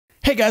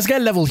Hey guys, Guy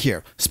Level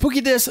here.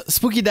 Spooky this,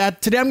 spooky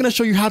that. Today I'm going to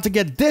show you how to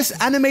get this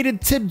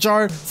animated tip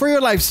jar for your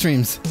live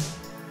streams.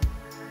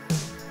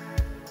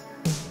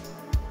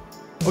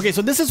 Okay,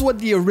 so this is what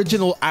the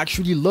original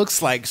actually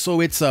looks like.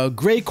 So it's a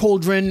gray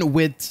cauldron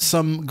with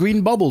some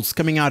green bubbles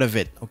coming out of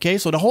it. Okay,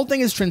 so the whole thing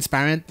is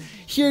transparent.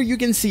 Here you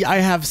can see I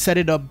have set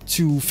it up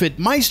to fit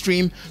my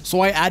stream.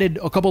 So I added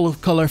a couple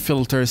of color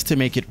filters to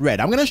make it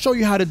red. I'm going to show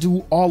you how to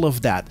do all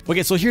of that.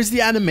 Okay, so here's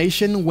the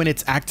animation when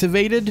it's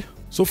activated.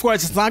 So of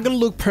course, it's not going to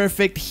look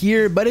perfect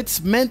here, but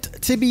it's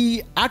meant to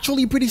be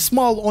actually pretty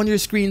small on your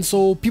screen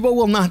so people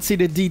will not see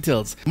the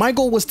details. My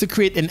goal was to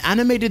create an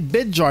animated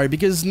bit jar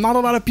because not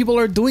a lot of people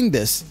are doing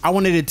this. I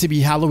wanted it to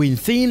be Halloween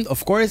themed,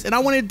 of course, and I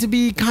wanted it to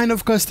be kind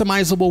of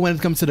customizable when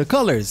it comes to the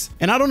colors.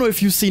 And I don't know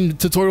if you've seen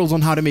tutorials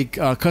on how to make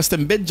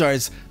custom bit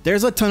jars.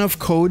 There's a ton of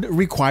code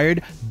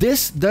required.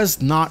 This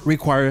does not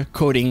require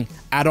coding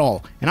at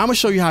all, and I'm gonna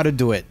show you how to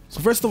do it.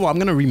 So first of all, I'm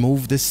gonna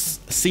remove this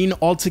scene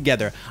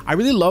altogether. I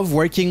really love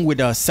working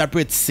with a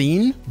separate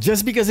scene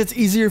just because it's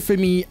easier for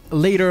me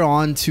later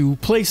on to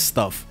place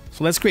stuff.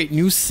 So let's create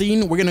new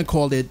scene. We're gonna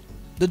call it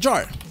the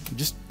jar.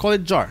 Just call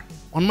it jar.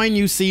 On my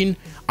new scene,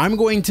 I'm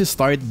going to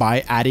start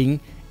by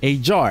adding a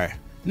jar.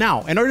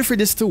 Now, in order for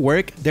this to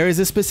work, there is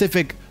a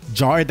specific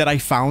jar that I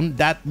found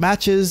that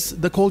matches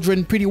the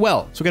cauldron pretty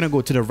well. So we're gonna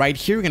go to the right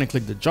here, we're gonna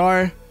click the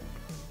jar,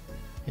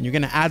 and you're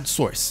gonna add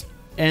source.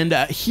 And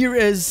here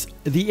is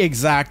the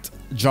exact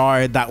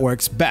jar that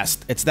works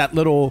best. It's that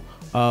little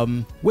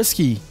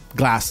whiskey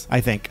glass, I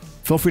think.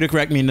 Feel free to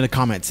correct me in the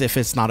comments if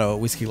it's not a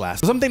whiskey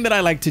glass. Something that I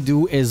like to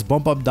do is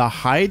bump up the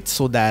height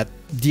so that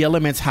the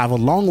elements have a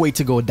long way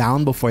to go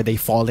down before they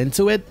fall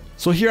into it.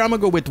 So here I'm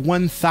gonna go with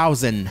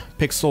 1000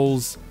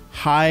 pixels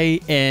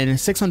high and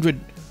 600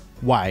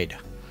 wide.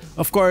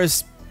 Of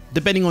course,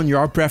 depending on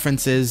your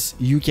preferences,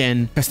 you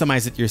can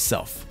customize it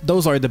yourself.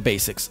 Those are the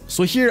basics.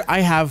 So here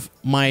I have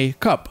my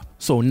cup.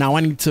 So now I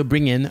need to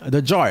bring in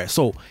the jar.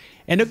 So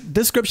in the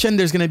description,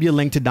 there's going to be a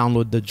link to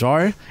download the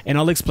jar, and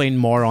I'll explain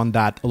more on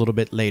that a little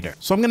bit later.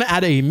 So I'm going to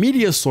add a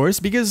media source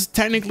because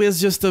technically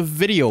it's just a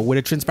video with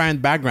a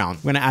transparent background.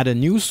 I'm going to add a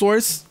new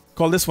source,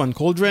 call this one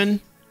Cauldron,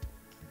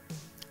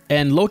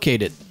 and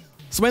locate it.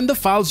 So in the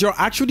files, you're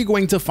actually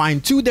going to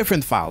find two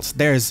different files.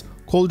 There's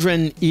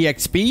Cauldron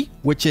EXP,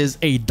 which is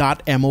a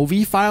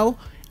 .mov file,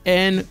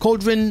 and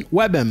Cauldron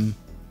WebM,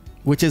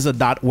 which is a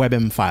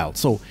 .webm file.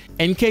 So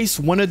in case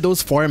one of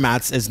those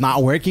formats is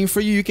not working for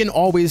you, you can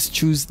always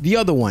choose the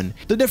other one.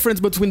 The difference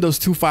between those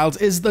two files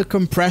is the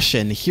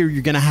compression. Here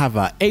you're gonna have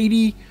a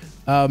 80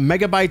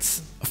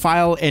 megabytes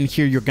file, and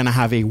here you're gonna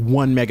have a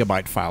 1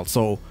 megabyte file.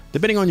 So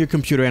depending on your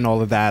computer and all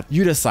of that,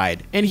 you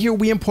decide. And here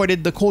we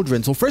imported the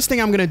cauldron. So first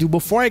thing I'm gonna do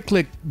before I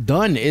click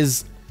done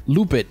is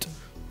loop it.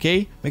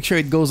 Okay, make sure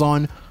it goes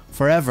on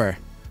forever.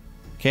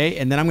 Okay,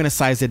 and then I'm gonna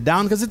size it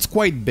down because it's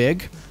quite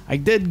big. I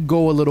did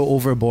go a little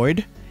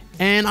overboard,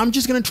 and I'm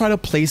just gonna try to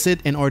place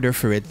it in order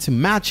for it to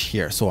match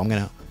here. So I'm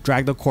gonna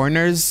drag the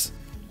corners,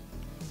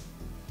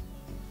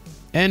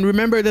 and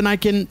remember that I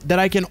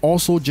can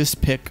also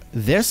just pick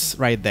this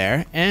right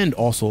there and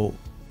also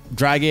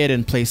drag it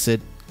and place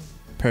it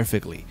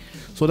perfectly.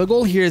 So the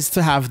goal here is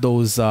to have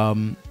those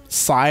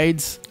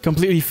sides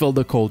completely fill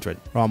the cauldron.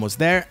 We're almost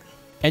there,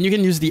 and you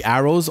can use the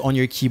arrows on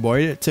your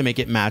keyboard to make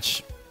it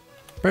match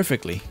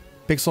perfectly.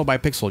 Pixel by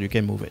pixel, you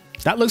can move it.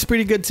 That looks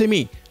pretty good to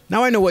me.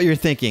 Now I know what you're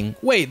thinking.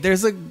 Wait,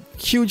 there's a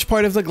huge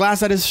part of the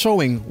glass that is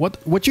showing.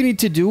 What you need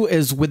to do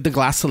is, with the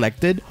glass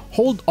selected,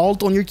 hold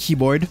Alt on your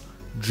keyboard,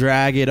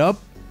 drag it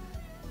up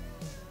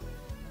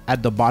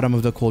at the bottom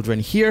of the cauldron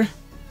here,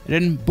 and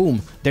then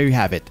boom, there you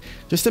have it.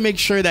 Just to make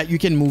sure that you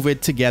can move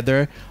it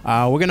together,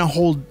 we're gonna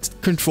hold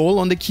Control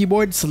on the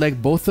keyboard,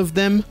 select both of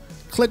them,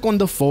 click on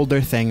the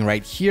folder thing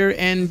right here,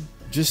 and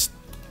just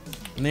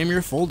name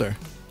your folder.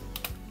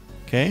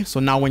 Okay, so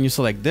now when you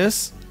select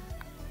this,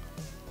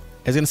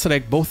 it's going to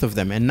select both of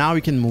them, and now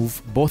you can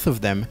move both of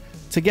them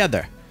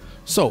together.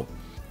 So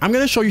I'm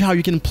going to show you how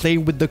you can play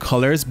with the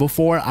colors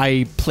before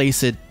I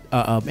place it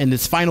in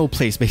its final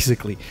place,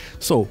 basically.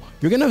 So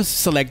you're going to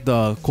select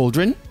the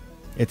cauldron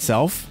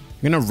itself.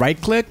 You're going to right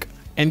click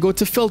and go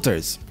to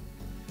filters.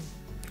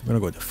 We're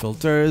going to go to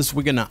filters.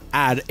 We're going to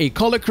add a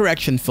color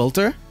correction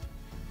filter.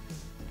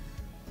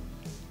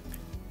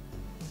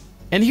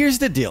 And here's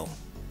the deal.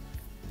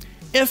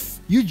 If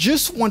you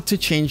just want to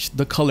change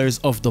the colors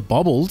of the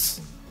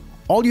bubbles,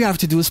 all you have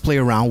to do is play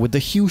around with the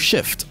hue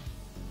shift.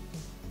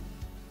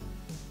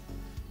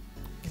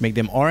 Make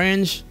them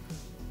orange.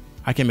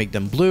 I can make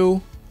them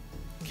blue.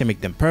 I can make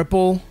them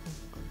purple.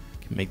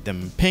 I can make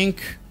them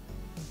pink.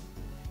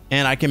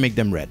 And I can make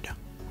them red.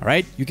 All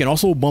right. You can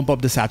also bump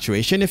up the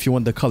saturation if you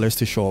want the colors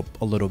to show up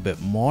a little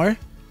bit more.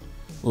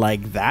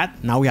 Like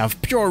that. Now we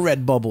have pure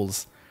red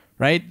bubbles,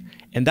 right?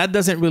 And that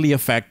doesn't really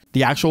affect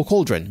the actual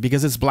cauldron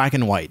because it's black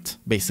and white,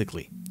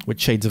 basically, with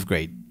shades of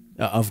gray.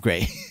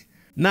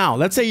 Now,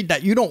 let's say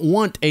that you don't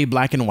want a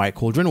black and white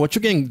cauldron. What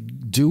you can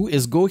do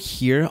is go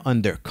here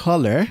under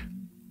color,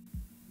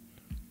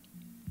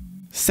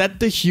 set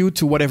the hue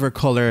to whatever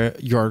color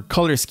your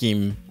color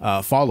scheme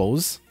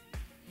follows,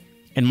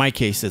 In my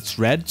case, it's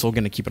red, so we're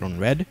gonna keep it on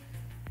red.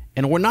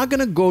 And we're not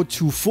gonna go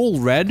to full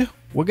red.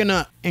 We're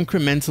gonna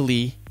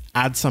incrementally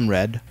add some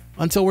red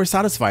until we're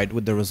satisfied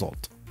with the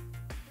result.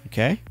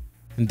 Okay,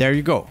 and there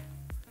you go.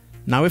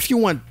 Now, if you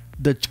want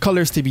the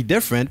colors to be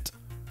different,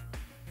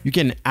 you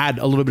can add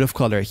a little bit of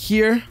color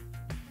here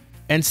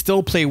and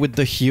still play with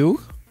the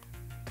hue.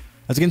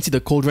 As you can see,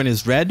 the cauldron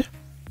is red,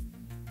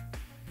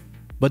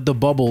 but the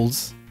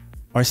bubbles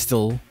are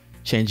still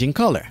changing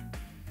color,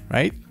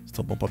 right?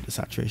 Still bump up the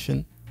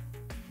saturation.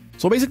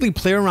 So basically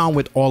play around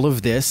with all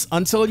of this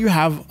until you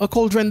have a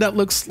cauldron that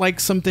looks like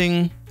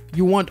something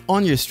you want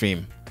on your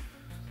stream. So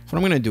what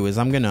I'm gonna do is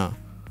I'm gonna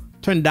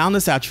turn down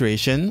the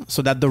saturation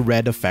so that the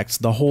red affects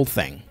the whole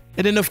thing.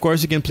 And then of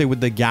course you can play with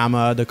the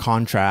gamma, the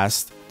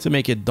contrast to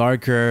make it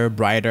darker,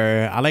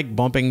 brighter. I like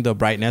bumping the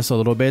brightness a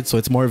little bit so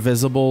it's more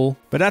visible,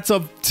 but that's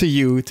up to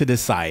you to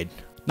decide.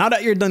 Now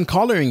that you're done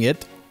coloring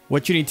it,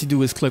 what you need to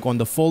do is click on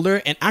the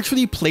folder and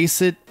actually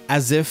place it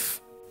as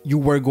if you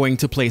were going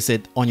to place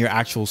it on your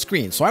actual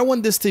screen. So I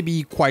want this to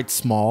be quite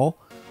small.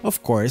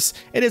 Of course,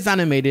 it is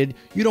animated.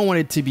 You don't want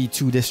it to be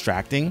too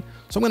distracting.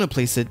 So I'm gonna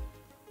place it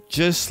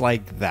just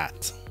like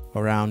that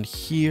around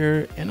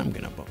here, and I'm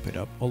gonna bump it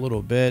up a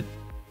little bit,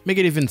 make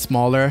it even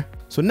smaller.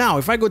 So now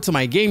if I go to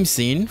my game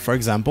scene, for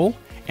example,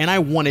 and I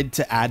wanted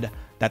to add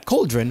that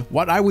cauldron,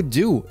 what I would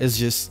do is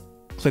just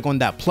click on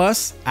that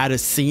plus, add a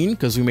scene,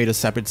 because we made a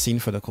separate scene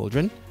for the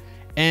cauldron,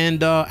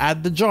 and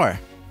add the jar.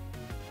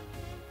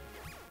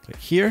 Click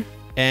here,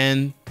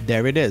 and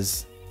there it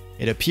is.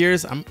 It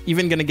appears. I'm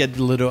even gonna get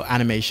the little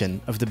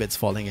animation of the bits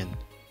falling in.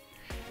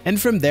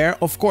 And from there,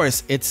 of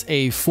course, it's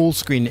a full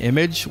screen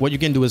image. What you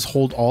can do is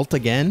hold Alt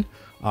again,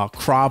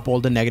 crop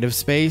all the negative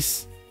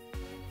space.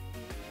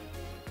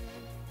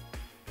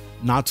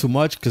 Not too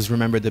much, because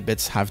remember the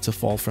bits have to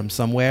fall from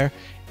somewhere.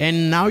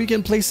 And now you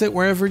can place it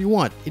wherever you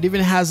want. It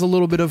even has a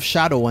little bit of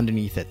shadow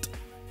underneath it.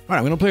 All right,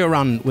 I'm gonna play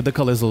around with the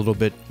colors a little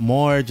bit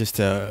more just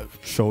to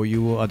show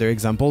you other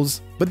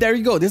examples. But there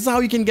you go. This is how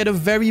you can get a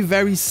very,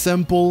 very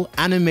simple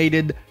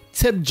animated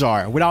tip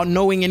jar without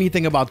knowing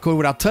anything about code,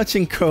 without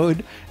touching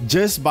code,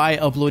 just by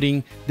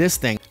uploading this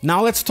thing.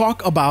 Now let's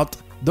talk about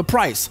the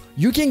price.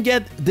 You can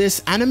get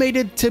this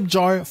animated tip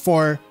jar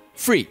for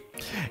free.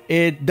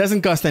 It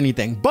doesn't cost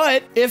anything,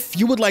 but if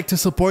you would like to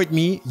support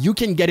me, you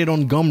can get it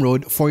on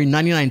Gumroad for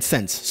 99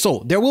 cents.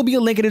 So there will be a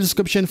link in the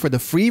description for the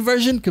free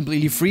version,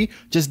 completely free.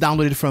 Just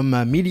download it from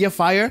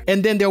Mediafire.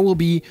 And then there will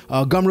be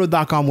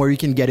gumroad.com where you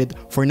can get it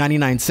for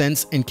 99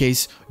 cents in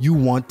case you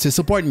want to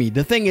support me.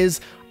 The thing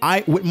is,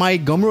 with my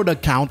Gumroad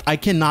account, I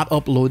cannot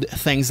upload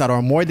things that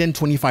are more than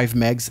 25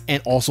 megs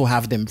and also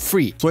have them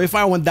free. So if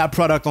I want that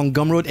product on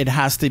Gumroad, it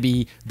has to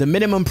be the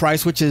minimum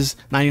price, which is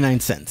 99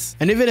 cents.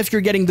 And even if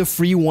you're getting the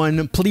free one,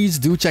 please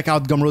do check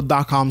out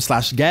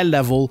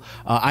gumroad.com/getlevel.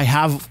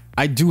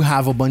 I do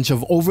have a bunch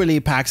of overlay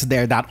packs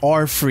there that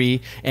are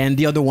free, and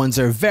the other ones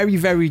are very,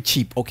 very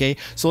cheap, okay?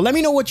 So let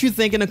me know what you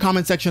think in the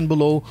comment section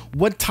below.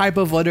 What type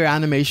of other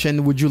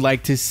animation would you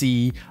like to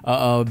see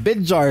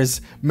bit jars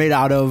made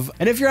out of?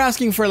 And if you're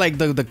asking for like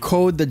the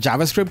code, the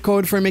JavaScript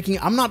code for making,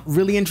 I'm not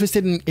really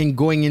interested in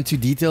going into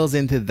details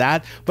into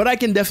that, but I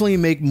can definitely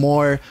make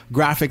more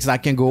graphics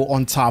that can go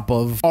on top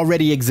of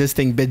already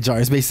existing bit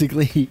jars,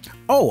 basically.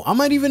 Oh, I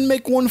might even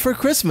make one for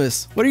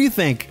Christmas. What do you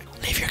think?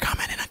 Leave your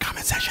comment in the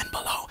comment section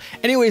below.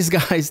 Anyways,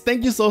 guys,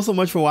 thank you so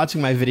much for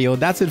watching my video.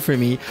 That's it for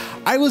me.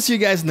 I will see you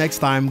guys next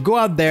time. Go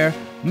out there,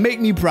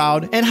 make me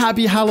proud, and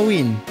happy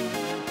Halloween.